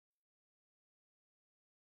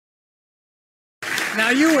Now,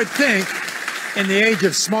 you would think in the age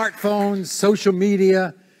of smartphones, social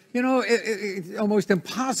media, you know, it's almost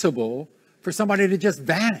impossible for somebody to just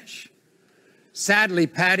vanish. Sadly,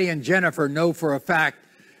 Patty and Jennifer know for a fact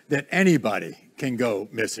that anybody can go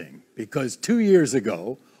missing because 2 years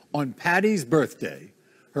ago, on Patty's birthday,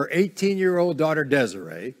 her 18-year-old daughter,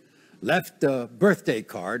 Desirea, left a birthday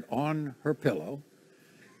card on her pillow,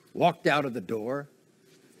 walked out of the door,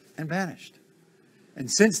 and vanished. And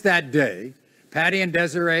since that day, Patty and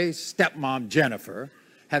Desiree's stepmom, Jennifer,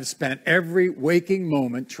 have spent every waking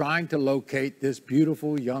moment trying to locate this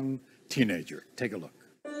beautiful young teenager. Take a look.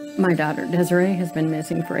 My daughter, Desirea, has been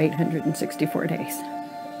missing for 864 days.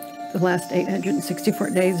 The last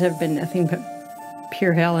 864 days have been nothing but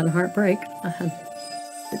pure hell and heartbreak.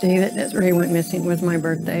 The day that Desirea went missing was my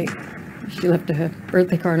birthday. She left a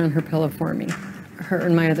birthday card on her pillow for me. Her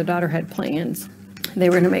and my other daughter had plans. They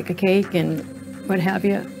were going to make a cake and what have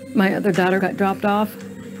you. My other daughter got dropped off.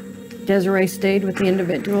 Desirea stayed with the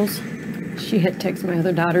individuals. She had texted my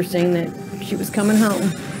other daughter saying that she was coming home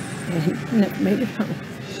and never made it home.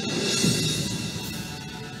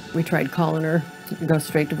 We tried calling her, go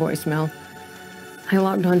straight to voicemail. I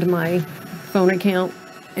logged onto my phone account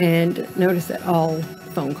and noticed that all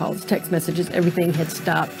phone calls, text messages, everything had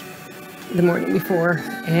stopped the morning before,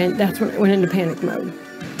 and that's when I went into panic mode.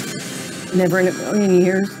 Never in a million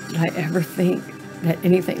years did I ever think that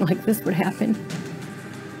anything like this would happen.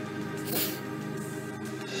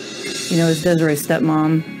 You know, as Desiree's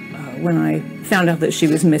stepmom, when I found out that she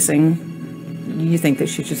was missing, you think that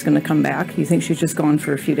she's just going to come back. You think she's just gone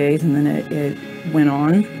for a few days, and then it went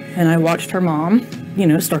on. And I watched her mom, you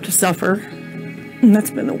know, start to suffer. And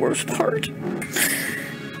that's been the worst part.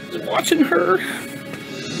 Watching her.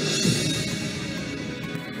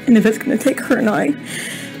 And if it's going to take her and I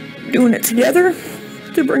doing it together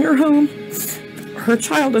to bring her home, her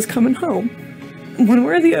child is coming home. One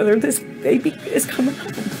way or the other, this baby is coming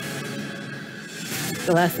home.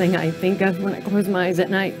 The last thing I think of when I close my eyes at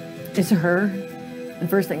night is her. The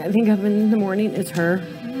first thing I think of in the morning is her.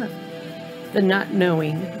 The not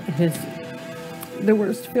knowing is the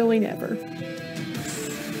worst feeling ever.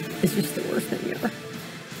 It's just the worst thing ever.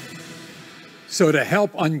 So to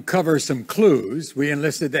help uncover some clues, we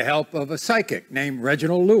enlisted the help of a psychic named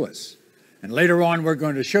Reginald Lewis. And later on, we're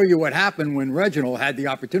going to show you what happened when Reginald had the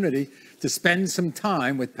opportunity to spend some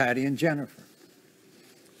time with Patty and Jennifer.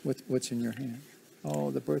 What's in your hand? Oh,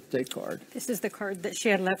 the birthday card. This is the card that she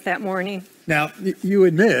had left that morning. Now, you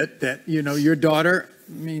admit that, you know, your daughter,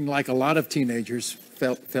 I mean, like a lot of teenagers,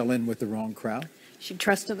 fell in with the wrong crowd. She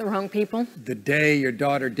trusted the wrong people. The day your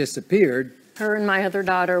daughter disappeared, her and my other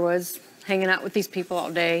daughter was hanging out with these people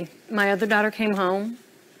all day. My other daughter came home.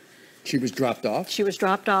 She was dropped off? She was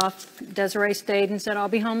dropped off. Desirea stayed and said, I'll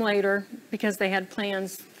be home later because they had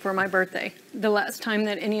plans for my birthday. The last time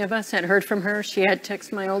that any of us had heard from her, she had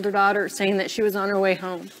texted my older daughter saying that she was on her way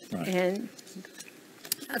home. Right. And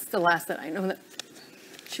that's the last that I know that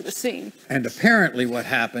she was seen. And apparently what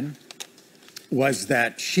happened was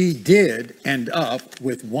that she did end up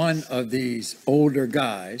with one of these older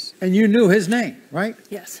guys, and you knew his name, right?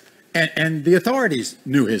 Yes. And the authorities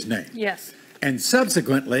knew his name. Yes. And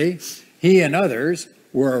subsequently, he and others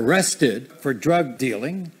were arrested for drug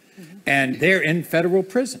dealing, and they're in federal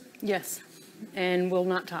prison. Yes, and will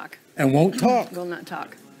not talk. And won't talk. Will not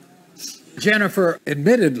talk. Jennifer,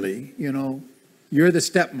 admittedly, you know, you're the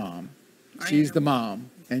stepmom, she's the mom,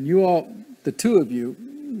 and you all, the two of you,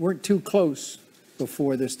 weren't too close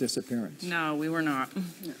before this disappearance. No, we were not.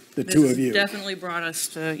 The two of you. This definitely brought us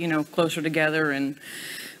to, you know, closer together, and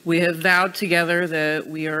we have vowed together that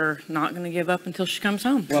we are not going to give up until she comes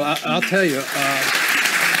home. Well, I'll tell you,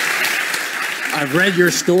 I've read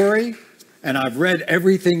your story, and I've read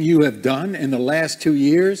everything you have done in the last 2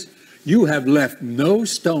 years. You have left no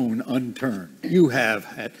stone unturned. You have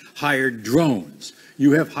hired drones.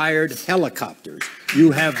 You have hired helicopters.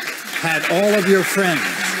 You have had all of your friends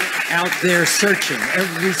out there searching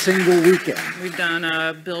every single weekend. We've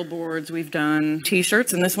done billboards, we've done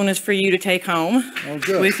T-shirts, and this one is for you to take home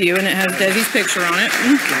with you, and it has Desi's picture on it.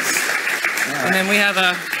 And then we have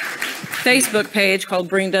a Facebook page called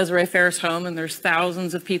Bring Desirea Ferris Home, and there's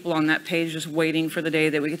thousands of people on that page just waiting for the day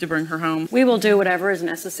that we get to bring her home. We will do whatever is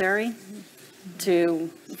necessary to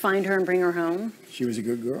find her and bring her home. She was a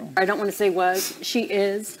good girl. I don't want to say was. She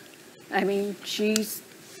is. I mean, she's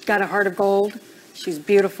got a heart of gold. She's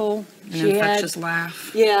beautiful. An infectious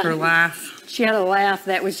laugh. Yeah. Her laugh. She had a laugh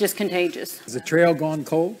that was just contagious. Has the trail gone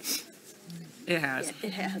cold? It has. Yeah,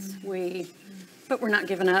 it has. But we're not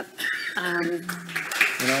giving up. You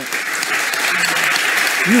know,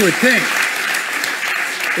 you would think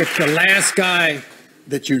if the last guy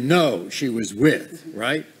that you know she was with,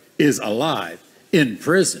 right, is alive in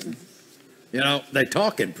prison. You know, they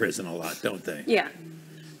talk in prison a lot, don't they? Yeah.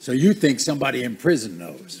 So you think somebody in prison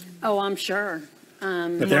knows, Oh, I'm sure.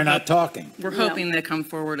 but they're not talking. We're hoping they come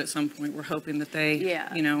forward at some point. We're hoping that they,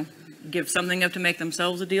 Yeah. you know, give something up to make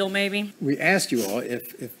themselves a deal, maybe. We asked you all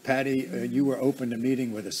if Patty, you were open to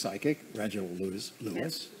meeting with a psychic, Reginald Lewis,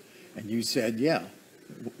 Yes. and you said, yeah.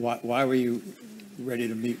 Why were you ready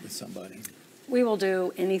to meet with somebody? We will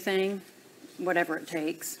do anything, whatever it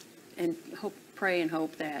takes, and pray and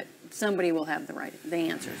hope that somebody will have the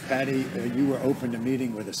answers. Patty, you were open to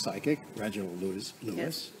meeting with a psychic, Reginald Lewis,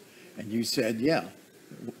 Yes. and you said, yeah.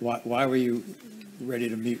 Why were you ready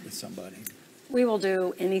to meet with somebody? We will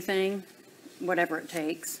do anything, whatever it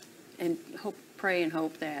takes, and pray and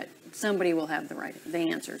hope that somebody will have the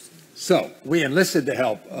answers. So we enlisted the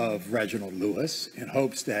help of Reginald Lewis in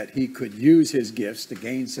hopes that he could use his gifts to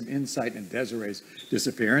gain some insight in Desiree's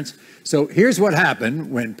disappearance. So here's what happened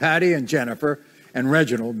when Patty and Jennifer and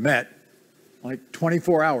Reginald met like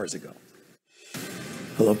 24 hours ago.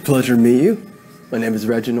 Hello, pleasure to meet you. My name is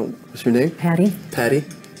Reginald. What's your name? Patty? Patty?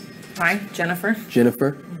 Hi, Jennifer.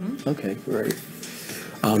 Jennifer? Okay, great.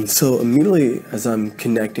 So immediately as I'm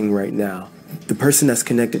connecting right now, the person that's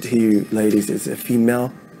connected to you ladies is a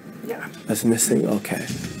female? Yeah. That's missing? Okay.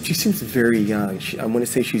 She seems very young. I want to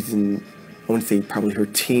say she's in, I want to say probably her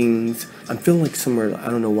teens. I'm feeling like somewhere, I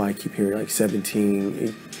don't know why I keep hearing like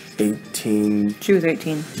 17, 18. She was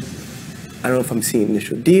 18. I don't know if I'm seeing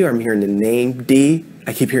initial D or I'm hearing the name D.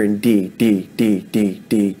 I keep hearing D, D, D, D,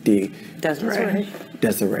 D, D. Desiree.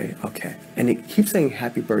 Desiree, okay. And it keeps saying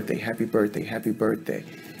happy birthday, happy birthday, happy birthday.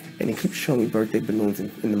 And it keeps showing me birthday balloons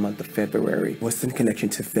in the month of February. What's the connection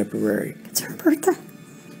to February? It's her birthday.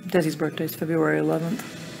 Desi's birthday is February 11th.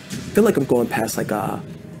 I feel like I'm going past like a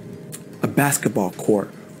basketball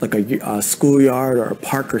court, like a schoolyard or a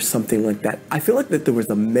park or something like that. I feel like that there was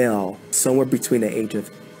a male somewhere between the age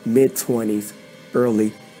of mid-20s,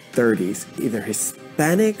 early 30s, either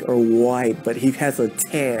Hispanic or white, but he has a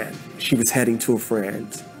tan. She was heading to a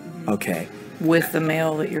friend's. Okay. With the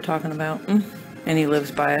male that you're talking about. And he lives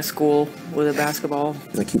by a school with a basketball.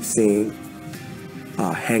 I keep seeing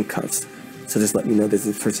handcuffs. So just let me know that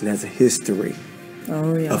this person has a history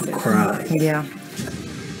of crime. Yeah.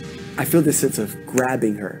 I feel this sense of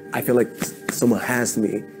grabbing her. I feel like someone has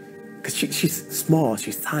me. Because she's small,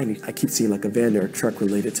 she's tiny. I keep seeing like a van or a truck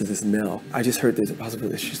related to this male. I just heard there's a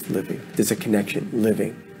possibility that she's living. There's a connection,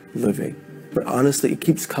 living. But honestly, it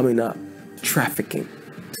keeps coming up. Trafficking.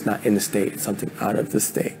 It's not in the state, it's something out of the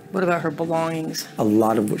state. What about her belongings? A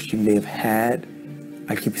lot of what she may have had,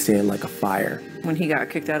 I keep saying like a fire. When he got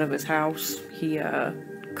kicked out of his house, he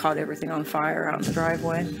caught everything on fire out in the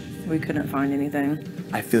driveway. We couldn't find anything.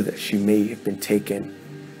 I feel that she may have been taken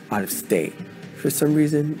out of state. For some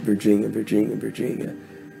reason, Virginia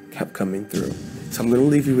kept coming through. So I'm gonna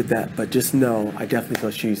leave you with that, but just know, I definitely feel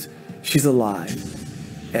she's alive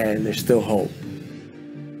and there's still hope.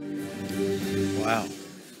 Wow.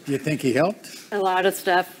 Do you think he helped? A lot of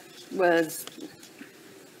stuff was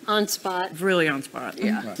on spot. Really on spot.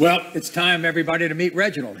 Yeah. Right. Well, it's time, everybody, to meet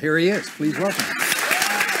Reginald. Here he is. Please welcome him.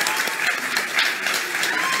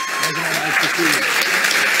 Reginald, nice to see you.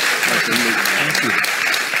 Nice to meet you. Thank you.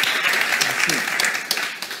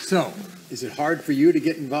 So, is it hard for you to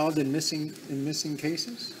get involved in missing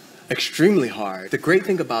cases? Extremely hard. The great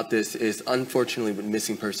thing about this is, unfortunately, with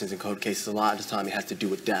missing persons and cold cases, a lot of the time it has to do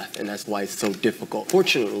with death, and that's why it's so difficult.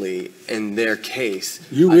 Fortunately, in their case,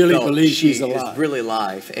 you really believe she's alive? She's really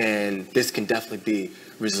alive, and this can definitely be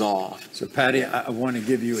resolved. So, Patty, I want to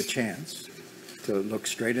give you a chance to look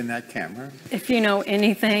straight in that camera. If you know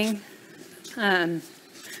anything,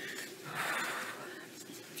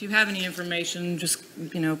 If you have any information, just,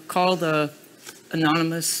 call the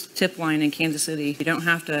anonymous tip line in Kansas City. You don't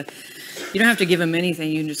have to give them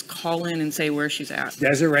anything. You can just call in and say where she's at.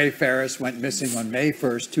 Desiree Ferris went missing on May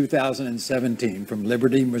 1st, 2017 from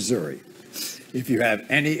Liberty, Missouri. If you have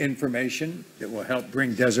any information that will help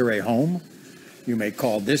bring Desiree home, you may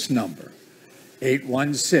call this number,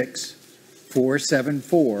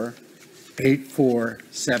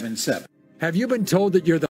 816-474-8477. Have you been told that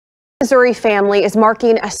you're the Missouri family is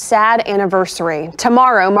marking a sad anniversary.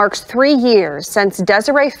 Tomorrow marks 3 years since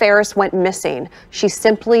Desiree Ferris went missing. She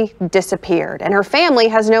simply disappeared, and her family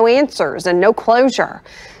has no answers and no closure.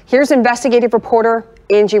 Here's investigative reporter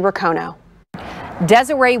Angie Raccono.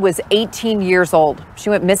 Desiree was 18 years old. She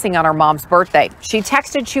went missing on her mom's birthday. She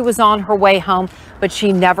texted she was on her way home, but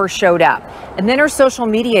she never showed up. And then her social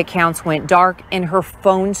media accounts went dark and her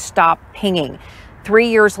phone stopped pinging. 3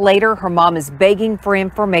 years later, her mom is begging for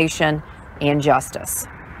information and justice.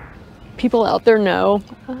 people out there know.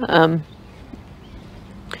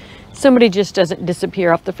 Somebody just doesn't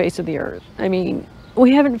disappear off the face of the earth. I mean,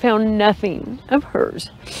 we haven't found nothing of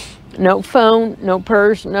hers. No phone, no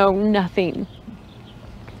purse, no nothing.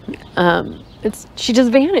 She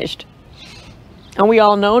just vanished. And we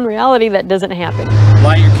all know in reality that doesn't happen.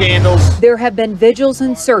 Light your candles. There have been vigils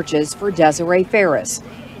and searches for Desirea Ferris.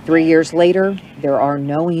 3 years later, there are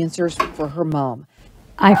no answers for her mom.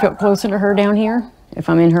 I feel closer to her down here. If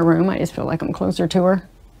I'm in her room, I just feel like I'm closer to her.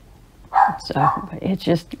 So it's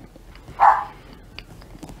just, I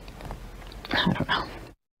don't know.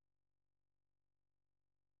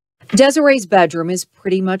 Desiree's bedroom is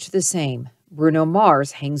pretty much the same. Bruno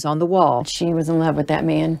Mars hangs on the wall. She was in love with that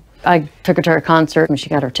man. I took her to her concert. When she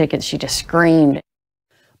got her tickets, she just screamed.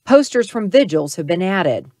 Posters from vigils have been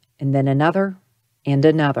added, and then another and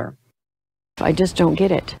another. I just don't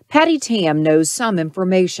get it. Patty Tam knows some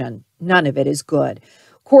information. None of it is good.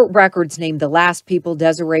 Court records named the last people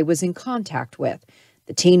Desirea was in contact with.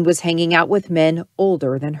 The teen was hanging out with men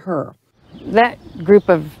older than her. That group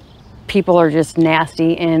of people are just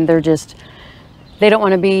nasty, and they don't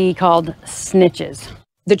want to be called snitches.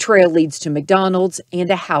 The trail leads to McDonald's and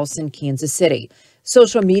a house in Kansas City.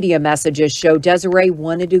 Social media messages show Desirea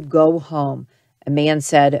wanted to go home. A man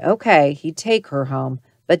said, okay, he'd take her home,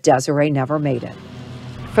 but Desirea never made it.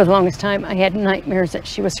 For the longest time, I had nightmares that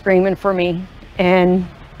she was screaming for me, and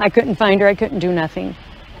I couldn't find her. I couldn't do nothing.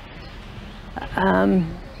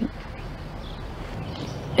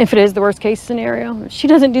 If it is the worst case scenario, she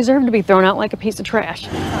doesn't deserve to be thrown out like a piece of trash.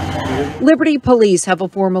 Liberty police have a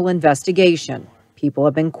formal investigation. People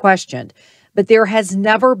have been questioned, but there has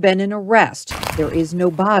never been an arrest. There is no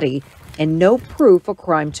body and no proof a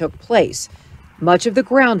crime took place. Much of the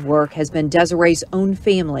groundwork has been Desiree's own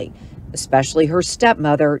family, especially her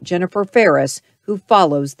stepmother, Jennifer Ferris, who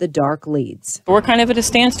follows the dark leads. We're kind of at a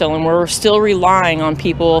standstill, and we're still relying on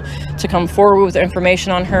people to come forward with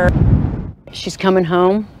information on her. She's coming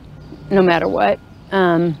home, no matter what,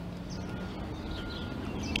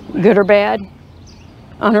 good or bad,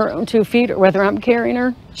 on her own 2 feet, or whether I'm carrying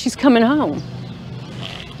her, she's coming home.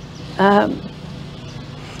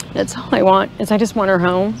 That's all I want, is I just want her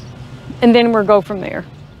home, and then we'll go from there.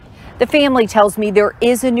 The family tells me there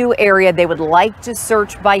is a new area they would like to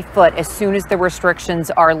search by foot as soon as the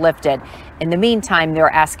restrictions are lifted. In the meantime, they're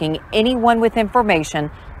asking anyone with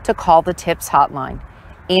information to call the TIPS hotline.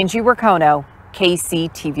 Angie Racono,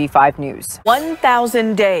 KCTV5 News.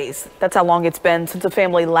 1,000 days. That's how long it's been since a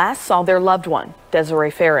family last saw their loved one,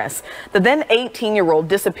 Desirea Ferris. The then 18-year-old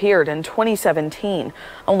disappeared in 2017.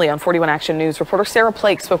 Only on 41 Action News, reporter Sarah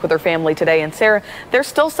Plake spoke with her family today. And Sarah, there's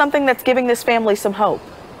still something that's giving this family some hope.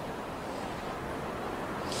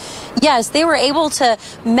 Yes, they were able to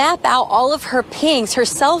map out all of her pings, her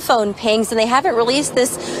cell phone pings, and they haven't released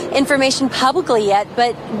this information publicly yet.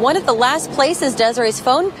 But one of the last places Desiree's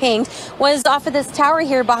phone pinged was off of this tower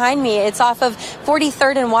here behind me. It's off of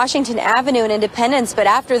 43rd and Washington Avenue in Independence. But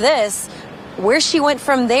after this, where she went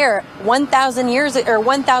from there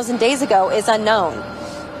 1,000 days ago is unknown.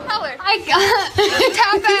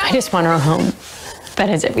 I just want her home. But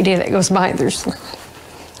as every day that goes by, there's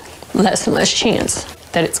less and less chance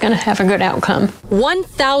that it's going to have a good outcome.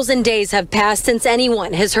 1,000 days have passed since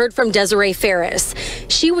anyone has heard from Desirea Ferris.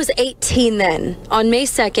 She was 18 then, on May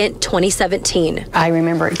 2nd, 2017. I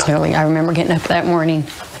remember it clearly. I remember getting up that morning.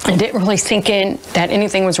 I didn't really sink in that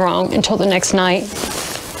anything was wrong until the next night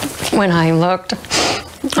when I looked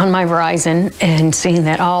on my Verizon and seeing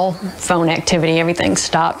that all phone activity, everything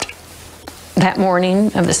stopped that morning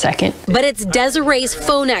of the 2nd. But it's Desiree's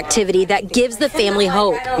phone activity that gives the family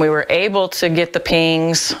hope. We were able to get the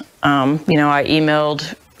pings. I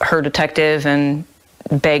emailed her detective and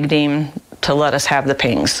begged him to let us have the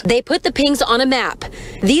pings. They put the pings on a map.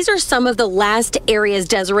 These are some of the last areas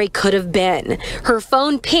Desirea could have been. Her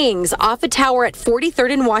phone pings off a tower at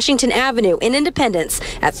 43rd and Washington Avenue in Independence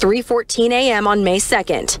at 3:14 a.m. on May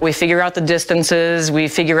 2nd. We figure out the distances. We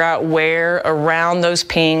figure out where around those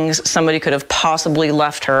pings somebody could have possibly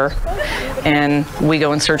left her, and we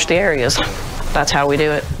go and search the areas. That's how we do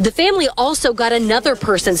it. The family also got another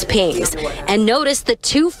person's pings and noticed the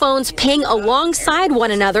two phones ping alongside one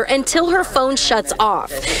another until her phone shuts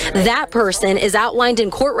off. That person is outlined in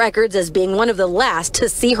court records as being one of the last to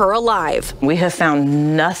see her alive. We have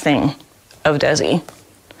found nothing of Desi.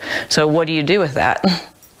 So what do you do with that?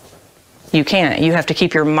 You can't. You have to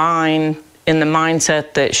keep your mind in the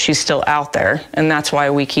mindset that she's still out there. And that's why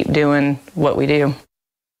we keep doing what we do.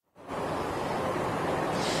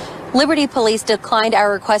 Liberty Police declined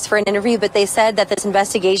our request for an interview, but they said that this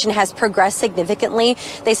investigation has progressed significantly.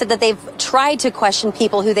 They said that they've tried to question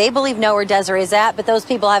people who they believe know where Desiree is at, but those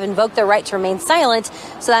people have invoked their right to remain silent,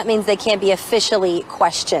 so that means they can't be officially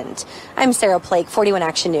questioned. I'm Sarah Plake, 41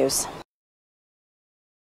 Action News.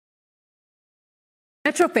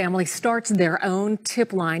 Metro family starts their own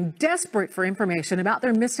tip line, desperate for information about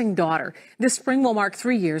their missing daughter. This spring will mark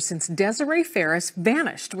 3 years since Desirea Ferris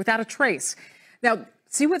vanished without a trace. Now,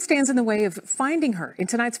 see what stands in the way of finding her in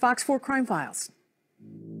tonight's Fox 4 Crime Files.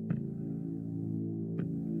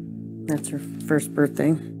 That's her first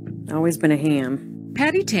birthday. Always been a ham.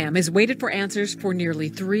 Patty Tam has waited for answers for nearly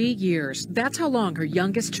 3 years. That's how long her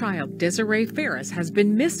youngest child, Desirea Ferris, has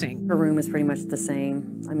been missing. Her room is pretty much the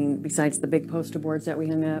same. I mean, besides the big poster boards that we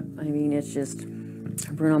hung up, I mean, it's just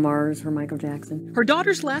her Bruno Mars, her Michael Jackson. Her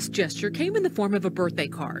daughter's last gesture came in the form of a birthday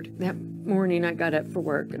card. That morning I got up for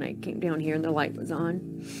work and I came down here and the light was on.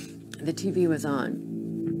 The TV was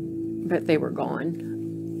on, but they were gone.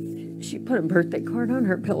 She put a birthday card on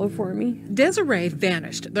her pillow for me. Desirea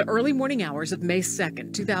vanished the early morning hours of May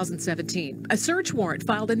 2nd, 2017. A search warrant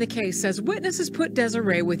filed in the case says witnesses put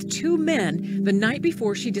Desirea with 2 men the night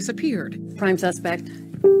before she disappeared. Prime suspect,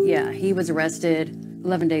 yeah, he was arrested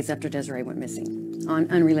 11 days after Desirea went missing on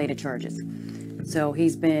unrelated charges. So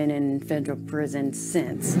he's been in federal prison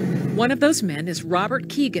since. One of those men is Robert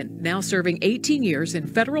Keegan, now serving 18 years in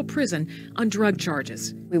federal prison on drug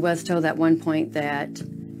charges. We was told at one point that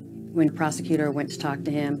when the prosecutor went to talk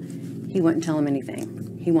to him, he wouldn't tell him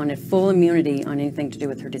anything. He wanted full immunity on anything to do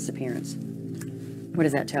with her disappearance. What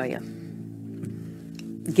does that tell you?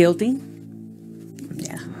 Guilty?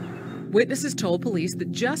 Yeah. Witnesses told police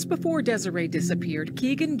that just before Desirea disappeared,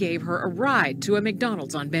 Keegan gave her a ride to a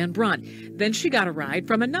McDonald's on Van Brunt. Then she got a ride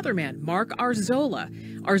from another man, Mark Arzola.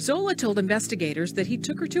 Arzola told investigators that he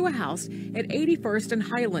took her to a house at 81st and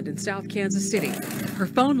Highland in South Kansas City. Her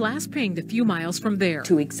phone last pinged a few miles from there.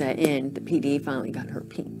 2 weeks in, the PD finally got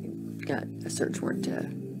a search warrant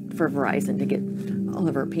for Verizon to get all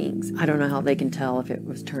of her pings. I don't know how they can tell if it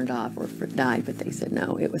was turned off or if it died, but they said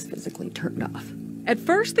no, it was physically turned off. At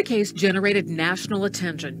first, the case generated national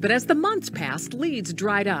attention, but as the months passed, leads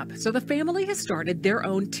dried up, so the family has started their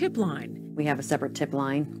own tip line. We have a separate tip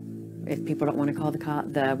line. If people don't want to call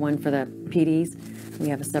the one for the PDs, we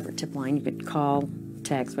have a separate tip line. You could call,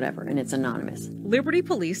 text, whatever, and it's anonymous. Liberty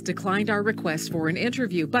Police declined our request for an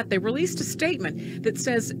interview, but they released a statement that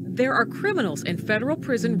says there are criminals in federal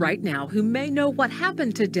prison right now who may know what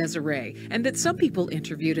happened to Desirea, and that some people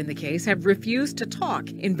interviewed in the case have refused to talk,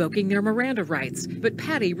 invoking their Miranda rights. But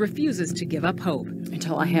Patty refuses to give up hope.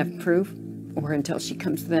 Until I have proof, or until she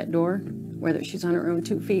comes to that door, whether she's on her own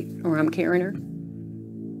 2 feet or I'm carrying her,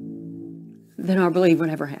 then I'll believe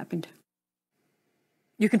whatever happened.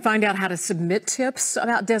 You can find out how to submit tips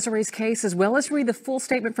about Desiree's case, as well as read the full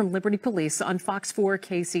statement from Liberty Police on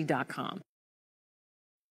fox4kc.com.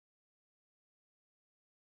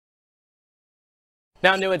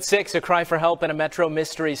 Now new at 6, a cry for help in a Metro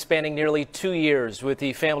mystery spanning nearly 2 years, with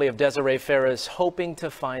the family of Desirea Ferris hoping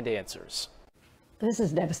to find answers. This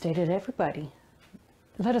has devastated everybody.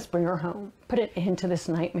 Let us bring her home. Put an end to this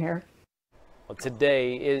nightmare. Well,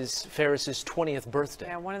 today is Ferris's 20th birthday.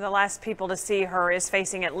 Yeah, one of the last people to see her is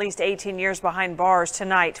facing at least 18 years behind bars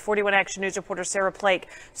tonight. 41 Action News reporter Sarah Plake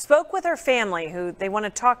spoke with her family, who they want to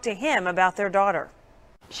talk to him about their daughter.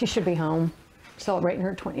 She should be home celebrating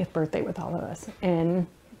her 20th birthday with all of us, and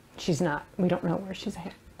she's not. We don't know where she's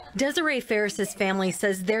at. Desirea Ferris's family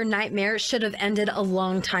says their nightmare should have ended a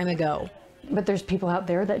long time ago. But there's people out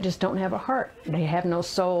there that just don't have a heart. They have no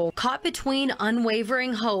soul. Caught between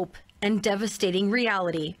unwavering hope and devastating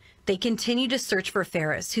reality, they continue to search for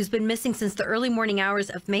Ferris, who's been missing since the early morning hours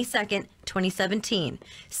of May 2nd, 2017,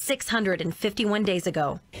 651 days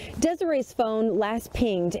ago. Desiree's phone last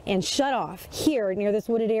pinged and shut off here near this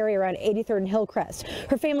wooded area around 83rd and Hillcrest.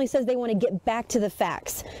 Her family says they want to get back to the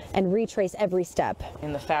facts and retrace every step.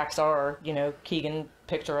 And the facts are, Keegan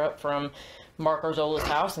picked her up from Mark Arzola's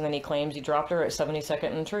house, and then he claims he dropped her at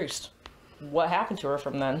 72nd and Troost. What happened to her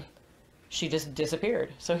from then? She just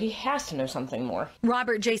disappeared. So he has to know something more.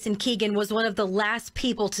 Robert Jason Keegan was one of the last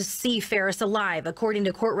people to see Ferris alive, according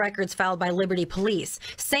to court records filed by Liberty Police.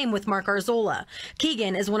 Same with Mark Arzola.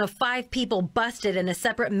 Keegan is one of 5 people busted in a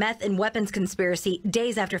separate meth and weapons conspiracy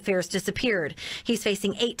days after Ferris disappeared. He's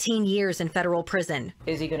facing 18 years in federal prison.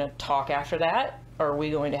 Is he going to talk after that? Are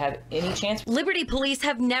we going to have any chance? Liberty Police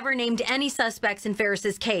have never named any suspects in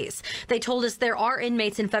Ferris's case. They told us there are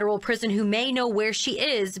inmates in federal prison who may know where she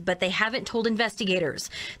is, but they haven't told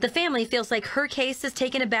investigators. The family feels like her case has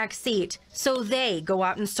taken a back seat, so they go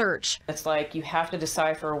out and search. It's like you have to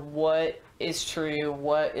decipher what is true,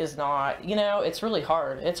 what is not. You know, it's really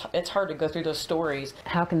hard. It's hard to go through those stories.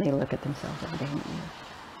 How can they look at themselves every day,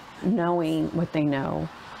 knowing what they know,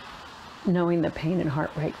 knowing the pain and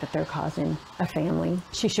heartbreak that they're causing a family?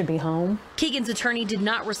 She should be home. Keegan's attorney did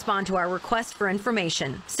not respond to our request for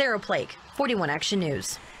information. Sarah Plake, 41 Action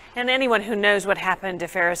News. And anyone who knows what happened to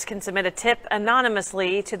Ferris can submit a tip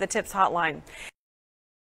anonymously to the TIPS hotline.